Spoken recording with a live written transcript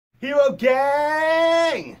Hero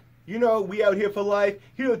Gang! You know, we out here for life.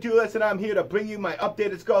 Hero Duelist, and I'm here to bring you my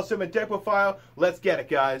updated Skull Servant deck profile. Let's get it,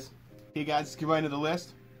 guys. Hey, guys, let's get right into the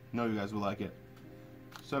list. I know you guys will like it.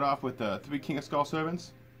 Start off with 3 King of Skull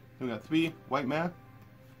Servants. Then we got 3 White Mare,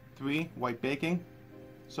 3 White Baking.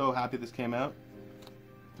 So happy this came out.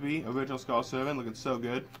 3 Original Skull Servant, looking so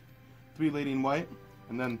good. 3 Lady in White,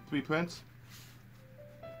 and then 3 Prince.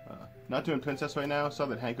 Not doing Princess right now. Saw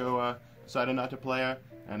that Hanko decided not to play her,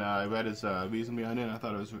 and I read his reason behind it, and I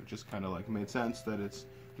thought it was just kind of like made sense that it's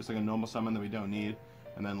just like a normal summon that we don't need,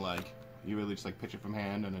 and then like you really just like pitch it from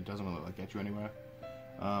hand, and it doesn't really like get you anywhere.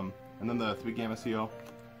 And then the 3 Gamma Seal,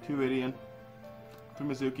 2 Radiant, 3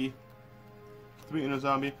 Mizuki, 3 Inner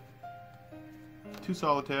Zombie, 2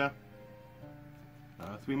 Solitaire,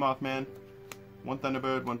 3 Mothman, 1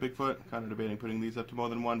 Thunderbird, 1 Bigfoot. Kind of debating putting these up to more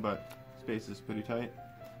than 1, but space is pretty tight.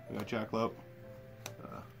 We got Jackalope,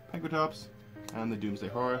 Penguitops, and the Doomsday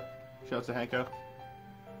Horror. Shouts to Hanko.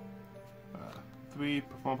 3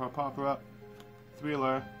 Perform Popper Up, 3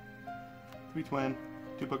 Allure, 3 Twin,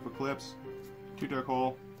 2 Book of Eclipse, 2 Dark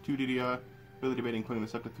Hole, 2 DDR. Really debating putting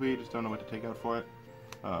this up to 3, just don't know what to take out for it.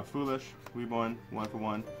 Foolish, Reborn, 1 for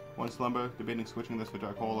 1, 1 Slumber, debating switching this for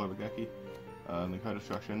Dark Hole or Geki, and then Card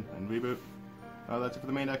Destruction and Reboot. That's it for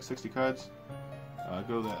the main deck, 60 cards.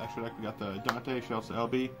 Go to the extra deck, we got the Dante, Shouts to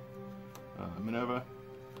LB, Minerva,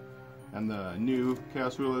 and the new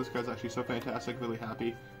Chaos Ruler. This guy's actually so fantastic, really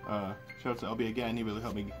happy. Shouts to LB again, he really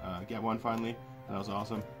helped me get one finally, and that was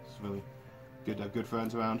awesome. It's really good to have good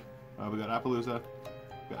friends around. We got Appaloosa,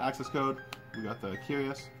 we got Access Code, we got the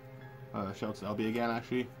Curious, shouts to LB again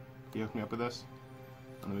actually, he hooked me up with this.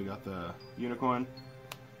 And then we got the Unicorn,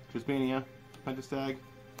 Trisbania, Pentastag,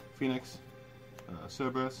 Phoenix,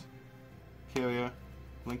 Cerberus, Carrier,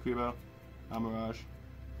 Link Rebo, Amirage,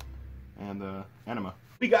 and Anima.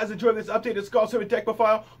 If you guys enjoyed this updated Skull Servant deck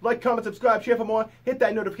profile, like, comment, subscribe, share for more, hit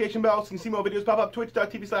that notification bell so you can see more videos pop up,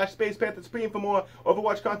 twitch.tv/SpacePantherSupreme for more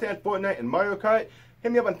Overwatch content, Fortnite, and Mario Kart.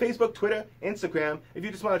 Hit me up on Facebook, Twitter, Instagram. If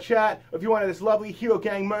you just want to chat, or if you want this lovely Hero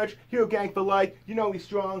Gang merch, Hero Gang for life, you know we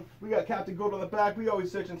strong. We got Captain Gold on the back, we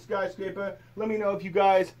always searching Skyscraper. Let me know if you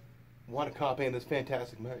guys want to copy in this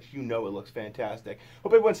fantastic merch. You know it looks fantastic.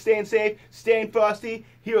 Hope everyone's staying safe, staying frosty.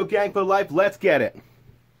 Hero Gang for life, let's get it.